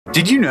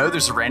Did you know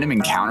there's a random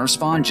encounter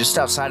spawn just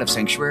outside of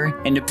Sanctuary?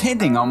 And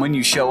depending on when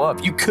you show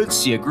up, you could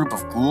see a group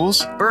of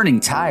ghouls, burning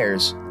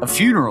tires, a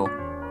funeral,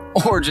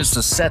 or just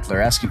a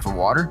settler asking for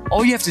water.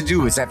 All you have to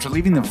do is, after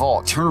leaving the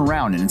vault, turn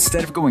around and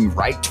instead of going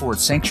right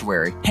towards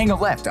Sanctuary, hang a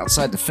left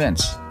outside the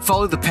fence.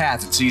 Follow the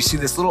path until you see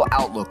this little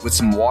outlook with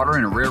some water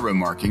and a railroad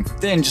marking.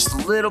 Then just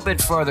a little bit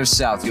farther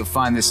south, you'll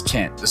find this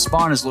tent. The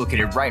spawn is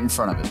located right in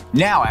front of it.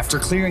 Now, after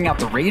clearing out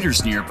the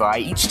raiders nearby,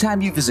 each time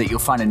you visit, you'll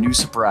find a new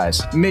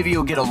surprise. Maybe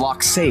you'll get a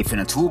locked safe in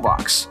a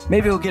toolbox.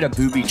 Maybe you'll get a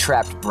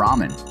booby-trapped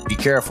Brahmin. Be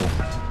careful.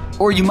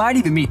 Or you might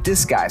even meet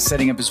this guy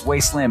setting up his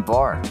wasteland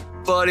bar.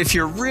 But if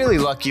you're really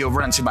lucky, you'll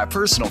run into my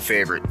personal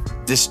favorite,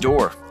 this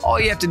door. All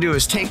you have to do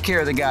is take care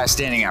of the guy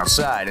standing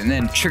outside and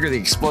then trigger the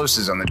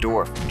explosives on the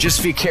door.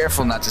 Just be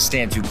careful not to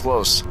stand too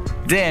close.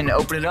 Then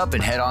open it up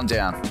and head on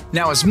down.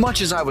 Now, as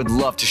much as I would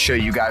love to show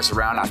you guys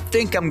around, I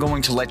think I'm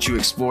going to let you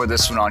explore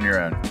this one on your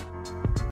own.